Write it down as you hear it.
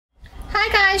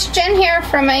Hi guys, Jen here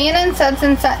from A&N Suds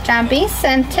and Such Bee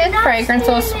Scented Fragrance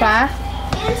Oil Supply.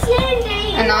 And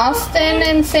Cindy. And Austin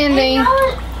and Cindy.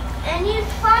 And you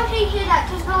probably hear that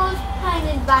because Noah's playing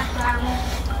in the background.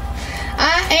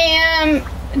 I am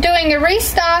doing a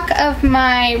restock of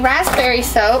my raspberry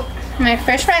soap, my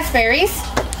fresh raspberries.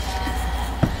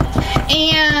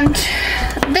 And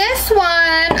this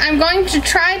one, I'm going to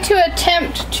try to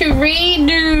attempt to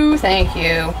redo, thank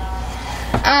you,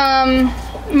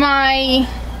 my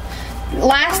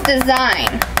last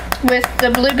design with the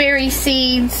blueberry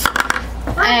seeds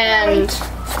and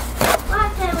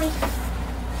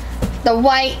the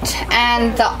white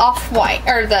and the off-white,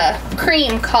 or the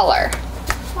cream color.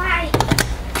 White.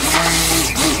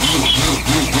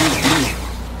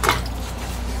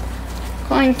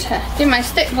 Going to do my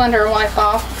stick blender wipe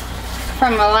off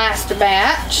from my last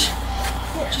batch.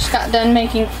 Just got done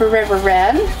making Forever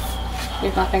Red.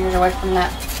 Move my fingers away from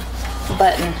that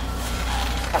button.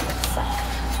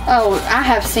 Oh, I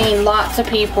have seen lots of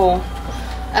people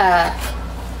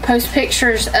post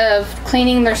pictures of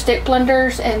cleaning their stick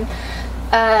blenders and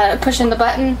pushing the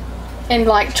button and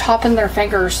like chopping their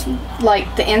fingers,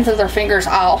 like the ends of their fingers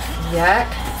off. Yuck.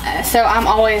 So I'm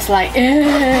always like,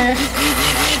 ugh.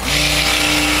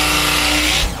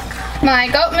 My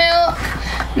goat milk,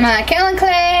 my Kaolin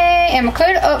Clay, and my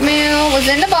Colloidal Oatmeal was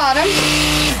in the bottom.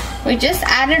 We just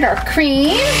added our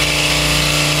cream.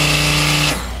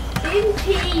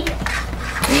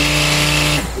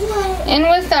 In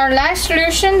with our last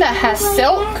solution that has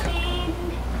silk.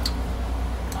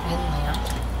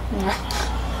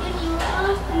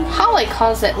 Holly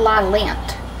calls it La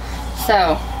Lint.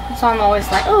 So I'm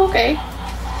always like, oh, okay.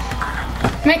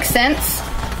 Makes sense.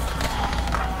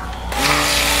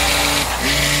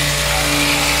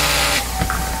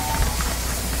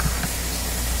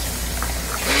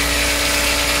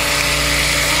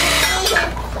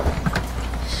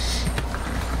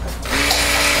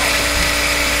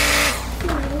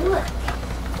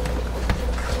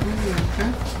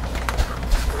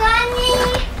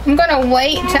 I'm gonna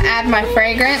wait to add my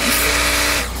fragrance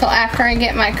till after I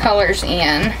get my colors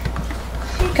in,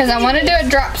 because I want to do a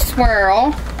drop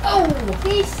swirl. Oh,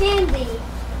 hey Sandy.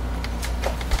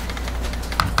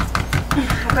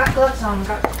 I've got gloves on.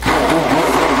 Can't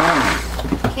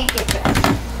get that.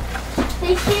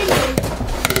 Hey Sandy.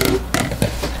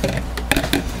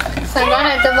 So I'm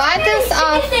gonna divide this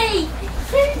off.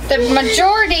 The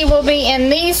majority will be in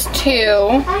these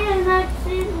two. I am not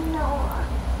sitting Noah.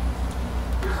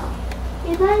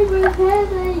 If I were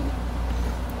heavy,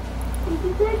 if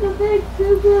you take a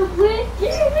picture of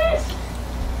witness.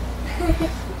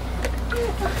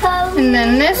 And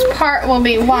then this part will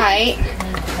be white.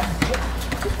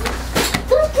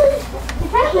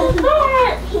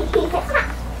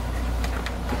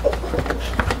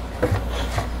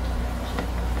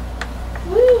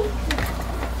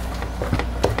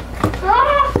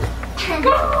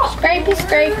 Scrapey,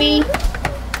 scrapey.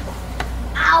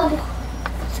 Ow!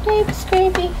 Scrapey,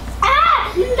 scrapey.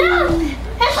 Ah! No!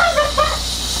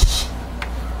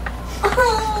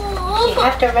 You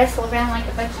have to wrestle around like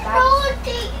a bunch of dogs.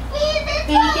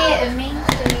 You did, me too.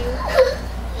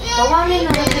 Go on in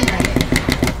the living room.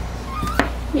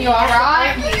 You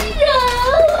alright? I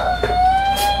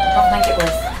don't think it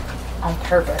was on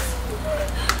purpose.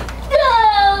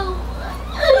 No!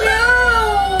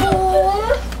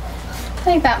 I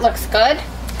think that looks good.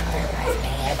 Everybody's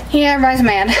mad. Yeah, everybody's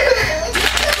mad.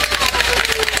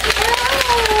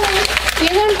 You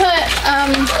can put,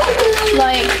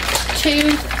 like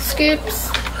 2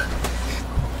 scoops.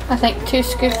 I think 2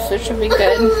 scoops, that should be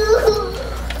good.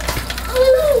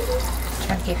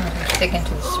 Trying to keep them from sticking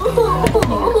to the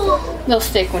spoon. They'll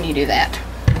stick when you do that.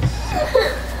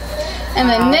 And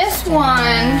then this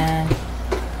one.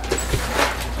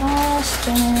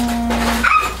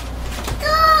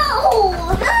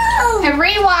 I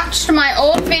rewatched my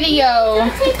old video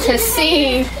to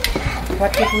see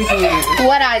What did we do?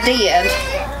 what I did.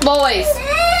 Boys.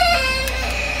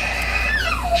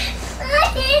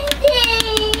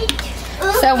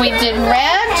 So we did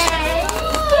red,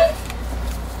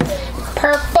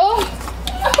 purple.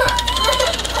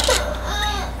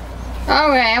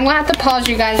 Okay, I'm gonna have to pause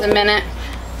you guys a minute.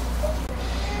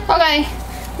 Okay,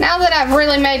 now that I've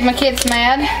really made my kids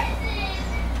mad,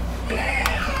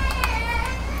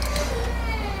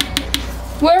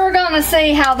 we're gonna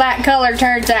see how that color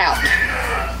turns out.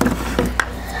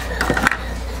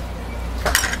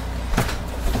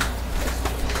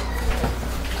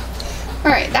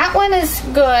 Alright, that one is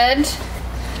good.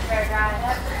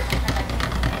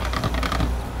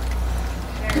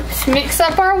 Let's mix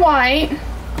up our white.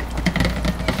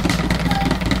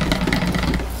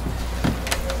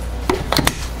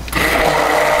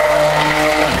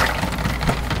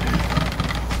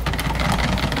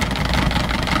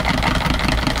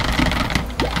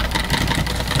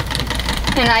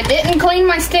 I didn't clean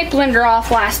my stick blender off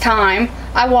last time.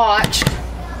 I watched.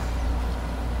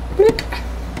 Bloop.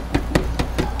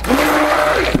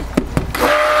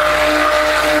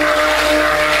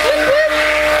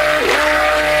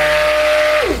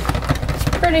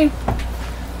 It's pretty.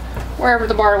 Wherever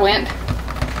the bar went.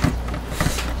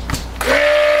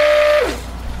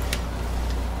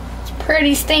 It's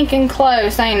pretty stinking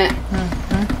close, ain't it?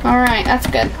 Mm-hmm. All right, that's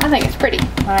good. I think it's pretty.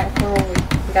 All right,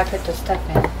 we gotta put the stuff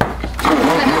in.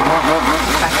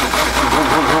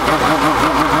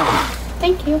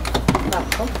 Thank you.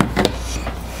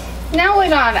 Now we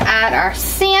gotta add our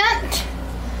scent.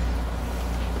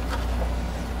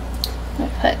 We'll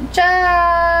put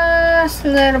just a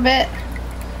little bit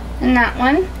in that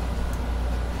one.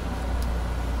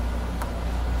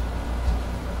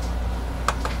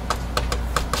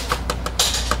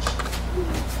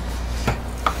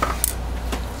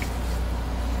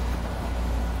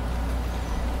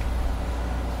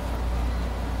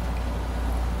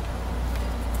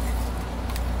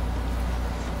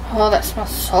 Oh, that smells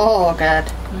so good.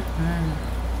 Mm-hmm.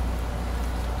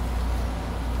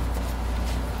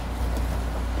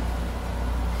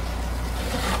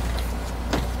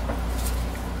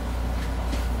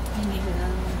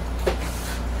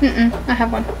 I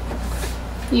have one.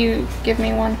 You give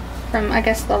me one from, I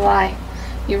guess, the lye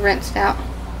you rinsed out.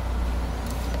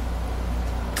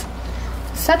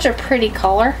 Such a pretty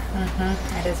color.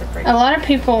 That is a pretty. A lot of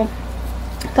people,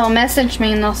 they'll message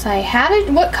me and they'll say,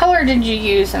 what color did you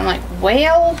use? And I'm like,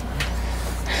 well,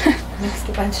 Mixed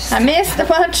a bunch of stuff. I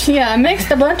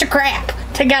mixed a bunch of crap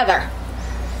together.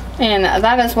 And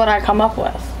that is what I come up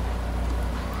with.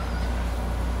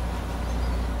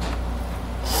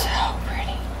 So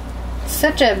pretty.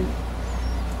 Such a,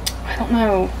 I don't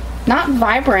know, not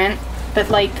vibrant,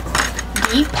 but like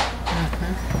deep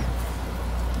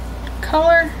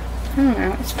color. I don't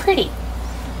know, it's pretty.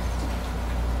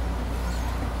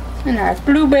 And our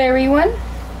blueberry one.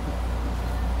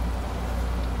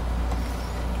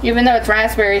 Even though it's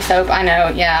raspberry soap, I know,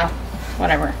 yeah,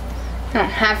 whatever. I don't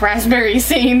have raspberry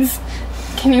seeds.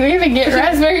 Can you even get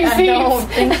raspberry seeds? I don't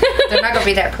think they're not going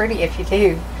to be that pretty if you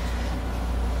do.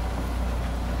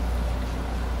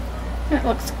 It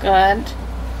looks good.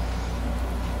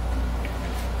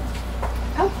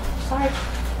 Oh, sorry.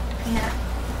 Yeah.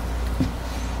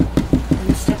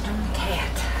 You stepped on the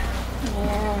cat.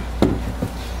 Yeah.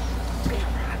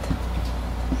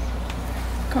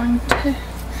 Going to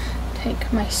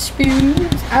take my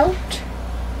spoons out.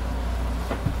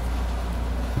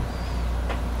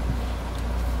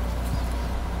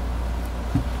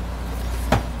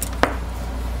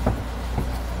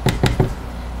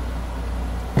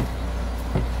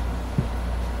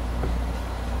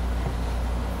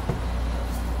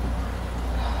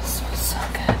 Oh, it smells so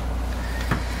good.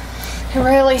 It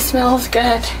really smells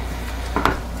good.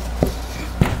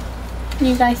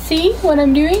 You guys see what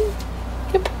I'm doing?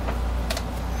 Yep.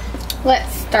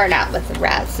 Let's start out with the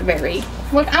raspberry.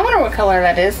 Look, I wonder what color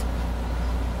that is.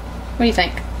 What do you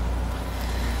think?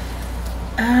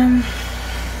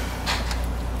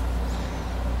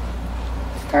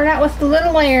 Start out with the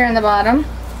little layer in the bottom.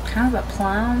 Kind of a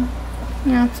plum.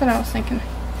 Yeah, that's what I was thinking.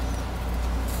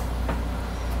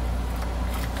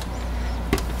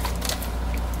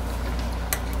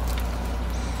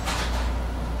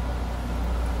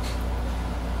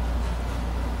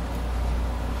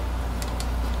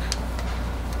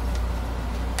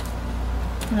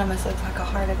 It almost looks like a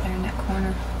heart up there in that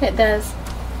corner. It does.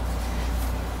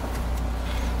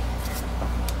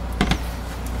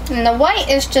 And the white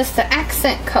is just the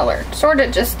accent color, sort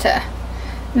of just to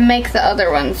make the other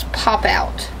ones pop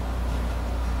out.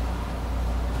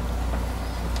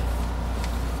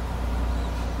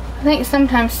 I think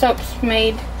sometimes soap's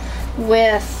made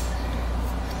with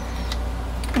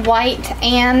white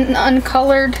and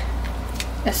uncolored.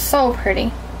 It's so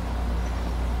pretty.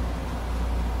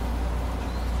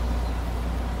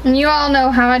 And you all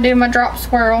know how I do my drop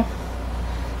swirl.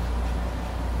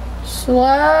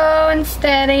 Slow and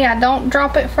steady. I don't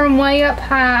drop it from way up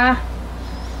high.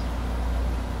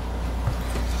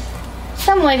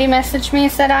 Some lady messaged me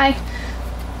and said I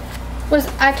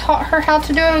taught her how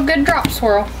to do a good drop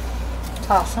swirl. It's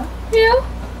awesome. Yeah.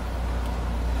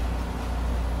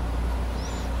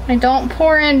 I don't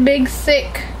pour in big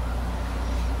thick,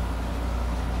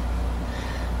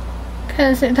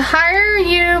 because the higher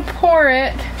you pour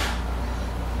it,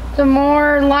 the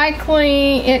more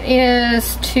likely it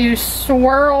is to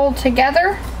swirl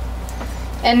together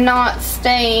and not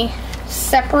stay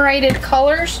separated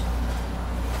colors.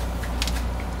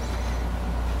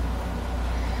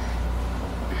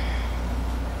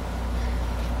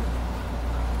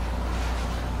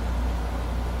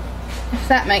 if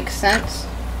that makes sense.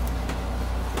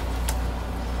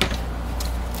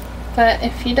 But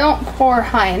if you don't pour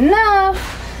high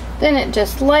enough, then it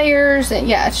just layers.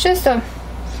 Yeah, it's just a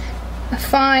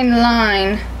fine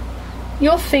line.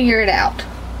 You'll figure it out.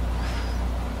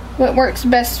 What works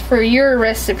best for your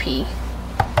recipe.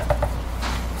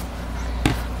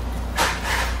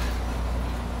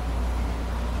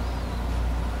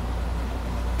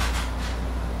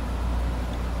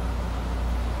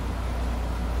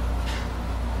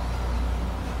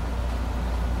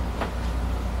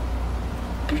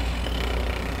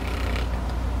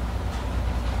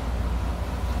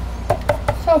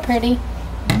 So pretty.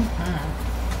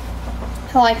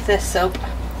 I like this soap.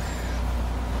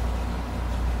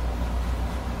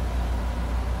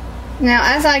 Now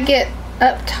as I get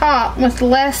up top with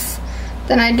less,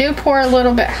 then I do pour a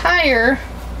little bit higher.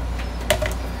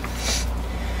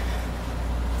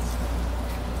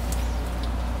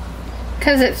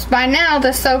 Because it's by now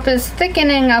the soap is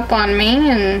thickening up on me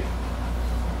and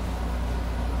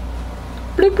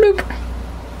bloop bloop.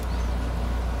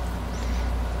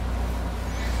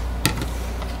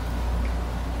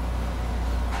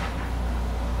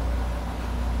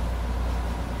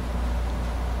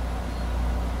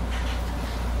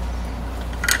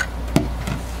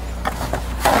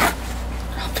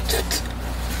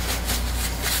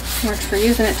 Works for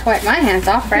using it to wipe my hands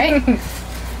off, right?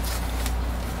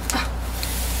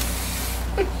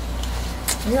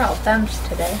 You're all thumbs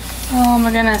today. Oh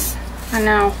my goodness. I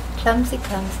know. Clumsy,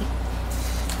 clumsy.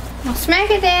 I'll smack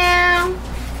it down.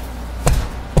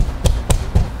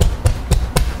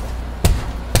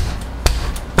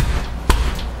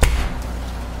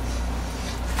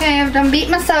 Okay, I've done beat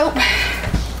my soap.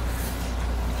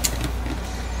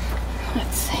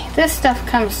 Let's see. This stuff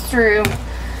comes through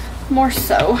more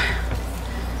so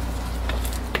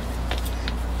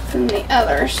than the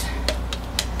others.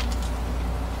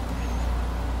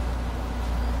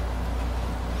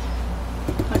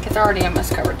 Like it's already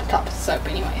almost covered the top of the soap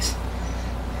anyways.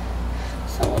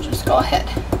 So we'll just go ahead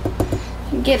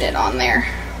and get it on there.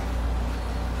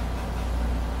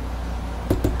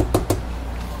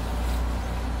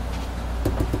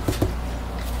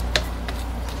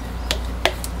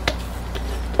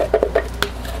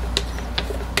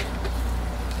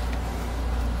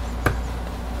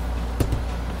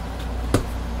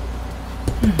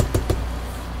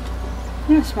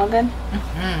 Doesn't it smell good?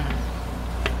 Mm-hmm.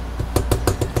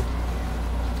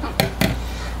 Oh,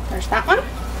 there's that one.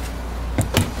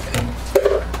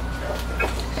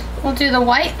 We'll do the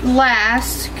white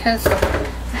last because I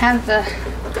have the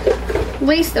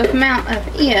least amount of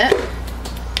it.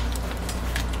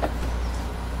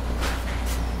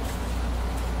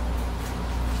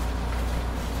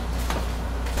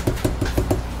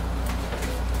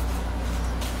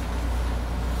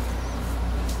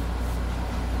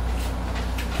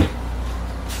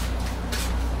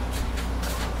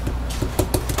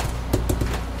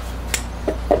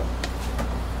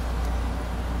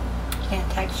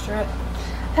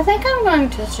 I think I'm going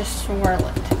to just swirl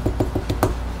it.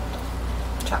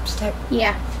 Chopstick?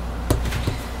 Yeah.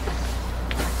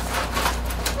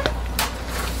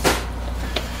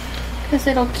 Because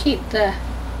it'll keep the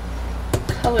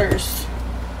colors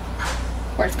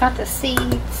where it's got the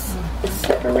seeds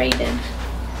separated.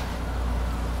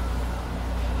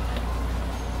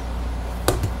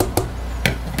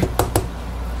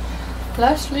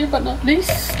 Lastly but not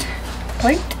least,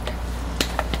 white.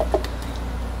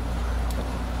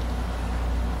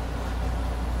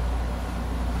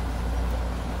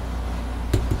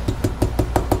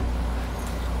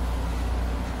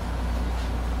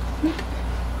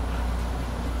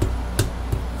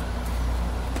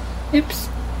 Oops.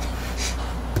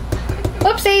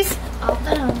 Whoopsies. All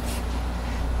done.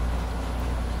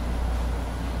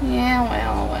 Yeah,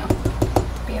 well.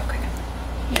 Be okay.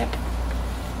 Yep.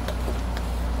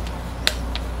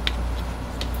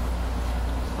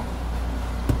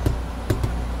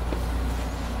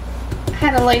 I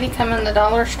had a lady come in the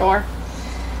dollar store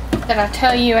that I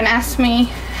tell you and ask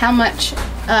me how much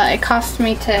it cost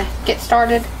me to get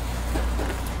started.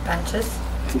 Bunches.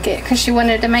 Because she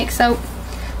wanted to make soap.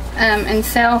 And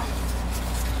sell,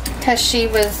 because she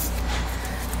was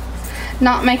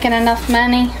not making enough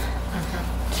money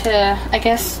to, I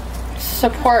guess,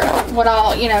 support what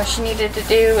all, you know, she needed to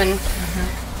do, and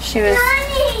she was...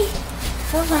 Honey!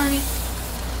 Oh, honey.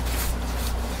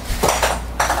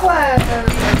 Papa,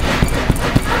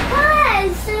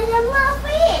 it's a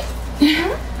muffin.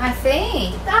 I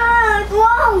see.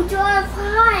 Whoa, do I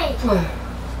find?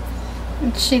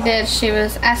 And she did. She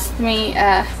was asking me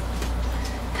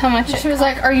how much. She was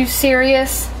like, "Are you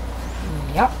serious?"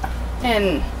 Yep.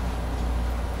 And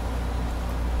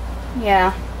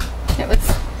Yeah, it was.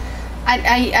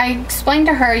 I explained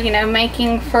to her, you know,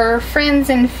 making for friends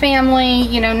and family,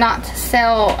 you know, not to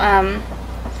sell,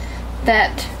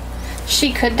 that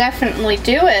she could definitely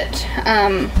do it.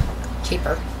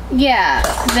 Cheaper. Yeah,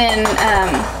 then,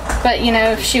 but, you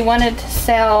know, if she wanted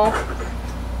to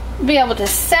be able to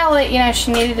sell it, you know,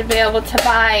 she needed to be able to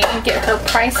buy and get her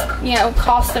price, you know,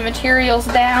 cost of materials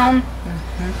down.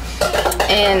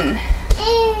 And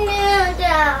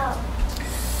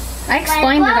I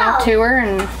explained it all to her,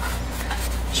 and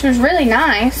she was really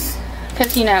nice,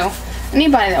 because, you know,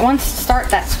 anybody that wants to start,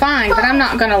 that's fine, but I'm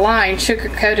not going to lie and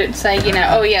sugarcoat it and say, you know,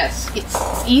 oh yes, it's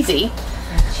easy.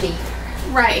 And cheap.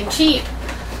 Right, and cheap.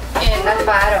 And that's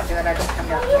why I don't do it, I just come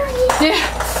down here. Yeah.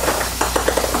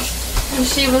 And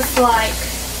she was like,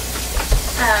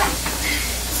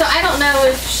 so I don't know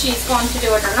if she's going to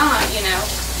do it or not, you know.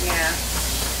 Yeah.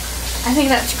 I think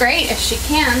that's great if she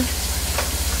can.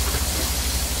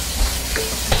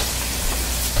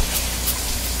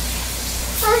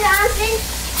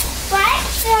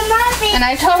 And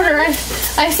I told her,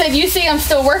 I said, you see I'm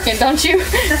still working, don't you?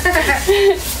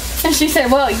 And she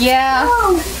said, well, yeah.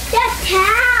 Oh, that's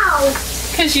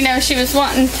cows. Because, you know, she was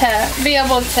wanting to be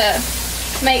able to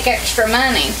make extra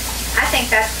money. I think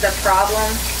that's the problem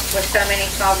with so many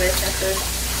small businesses.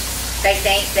 They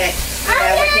think that, you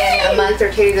know, within a month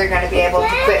or two they're going to be able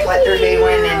to quit what they're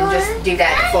doing and just do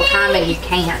that full time, and you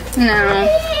can't. No.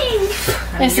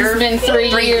 This has been 3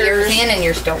 years in and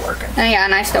you're still working. Oh, yeah,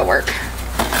 and I still work.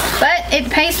 But it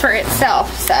pays for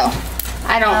itself, so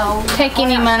I don't take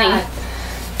any money.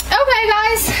 Okay,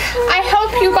 guys. I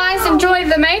hope you guys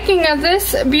enjoyed the making of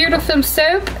this beautiful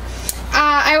soap.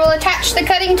 I will attach the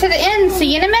cutting to the end.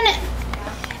 See you in a minute.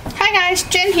 Hi, guys.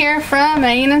 Jen here from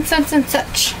and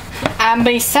Such. I'm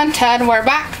Becenta, and we're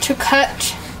back to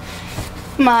cut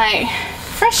my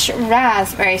fresh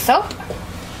raspberry soap.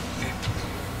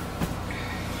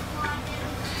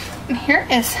 And here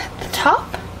is the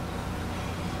top.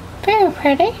 Very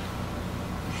pretty.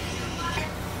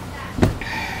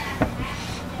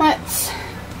 Let's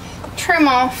trim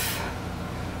off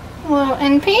a little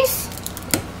end piece.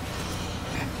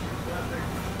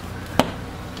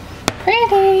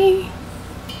 Pretty.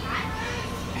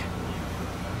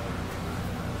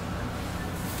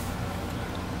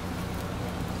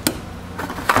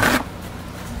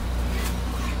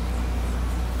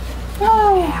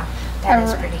 Oh, yeah, that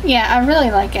is pretty. Yeah, I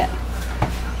really like it.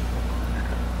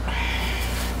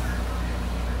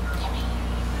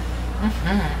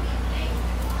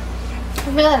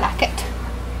 I really like it.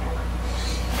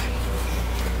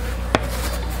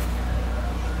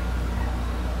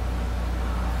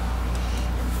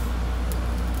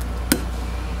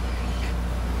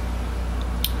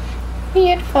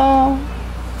 Beautiful.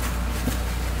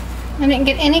 I didn't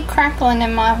get any crackling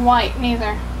in my white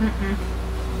neither.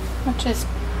 Which is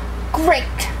great.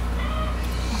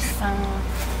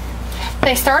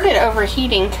 They started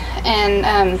overheating, and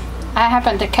I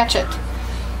happened to catch it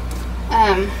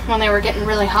when they were getting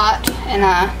really hot, and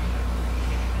I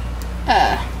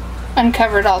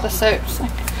uncovered all the soaps,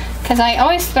 because I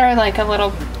always throw like a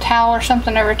little towel or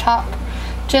something over top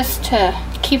just to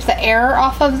keep the air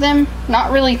off of them,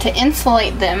 not really to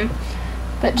insulate them,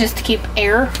 but just to keep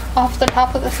air off the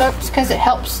top of the soaps, because it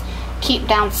helps keep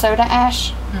down soda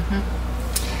ash.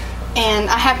 And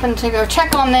I happened to go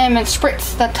check on them and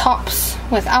spritz the tops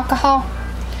with alcohol,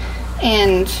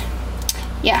 and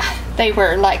yeah, they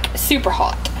were like super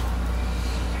hot.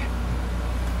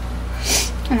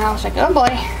 And I was like, oh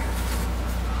boy.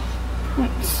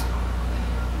 Let's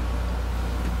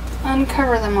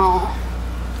uncover them all.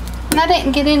 And I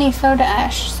didn't get any soda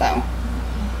ash, so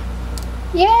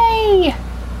yay!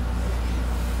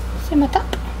 See my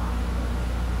top?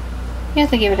 You have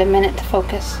to give it a minute to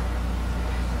focus.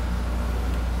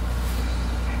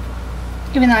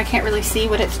 Even though I can't really see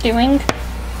what it's doing,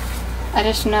 I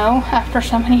just know after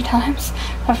so many times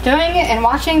of doing it and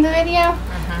watching the video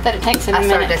that it takes it a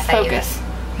minute to focus.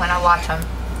 When I watch them,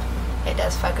 it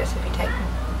does focus if you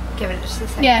give it just a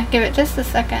second. Yeah, give it just a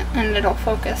second and it'll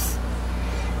focus.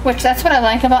 Which, that's what I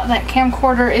like about that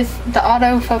camcorder, is the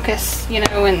autofocus, you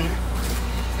know,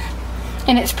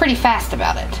 and it's pretty fast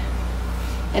about it.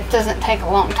 It doesn't take a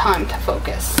long time to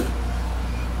focus.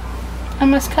 I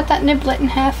must cut that niblet in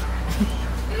half.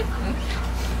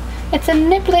 It's a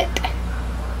niblet.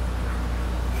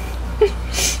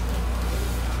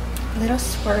 Little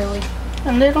swirly.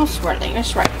 A little swirly,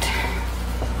 that's right.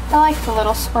 I like the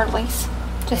little swirlies.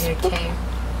 Just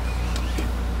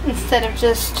instead of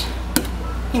just,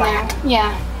 you know,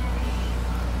 yeah.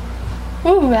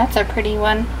 Ooh, that's a pretty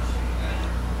one.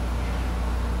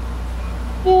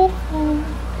 Beautiful.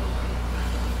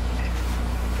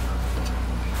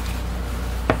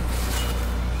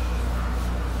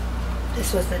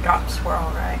 This was the drop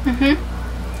swirl, right? Mm-hmm.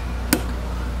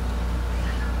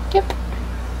 Yep.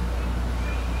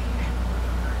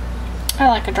 I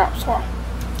like a drop swirl.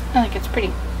 I think it's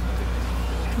pretty.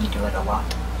 You do it a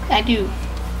lot. I do.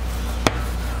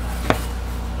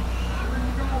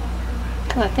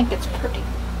 Because I think it's pretty.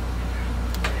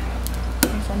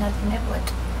 There's another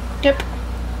niblet. Yep.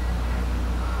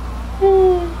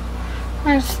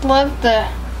 I just love the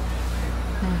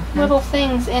little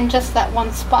things in just that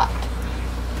one spot.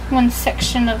 One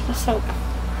section of the soap.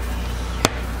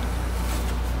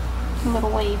 A little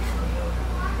wave.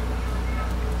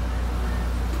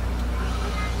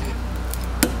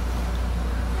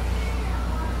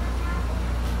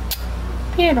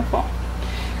 Beautiful.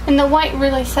 And the white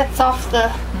really sets off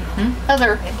the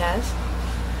other. It does.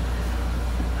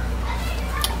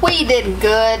 We did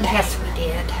good. Yes, we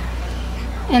did.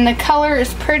 And the color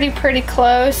is pretty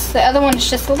close. The other one's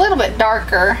just a little bit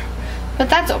darker, but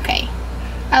that's okay.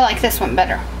 I like this one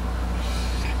better.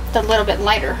 It's a little bit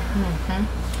lighter.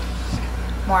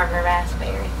 More of a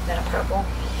raspberry than a purple.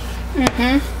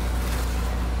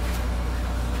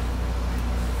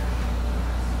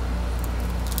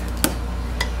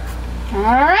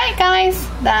 Alright guys,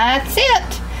 that's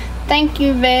it. Thank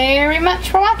you very much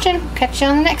for watching. Catch you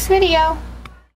on the next video.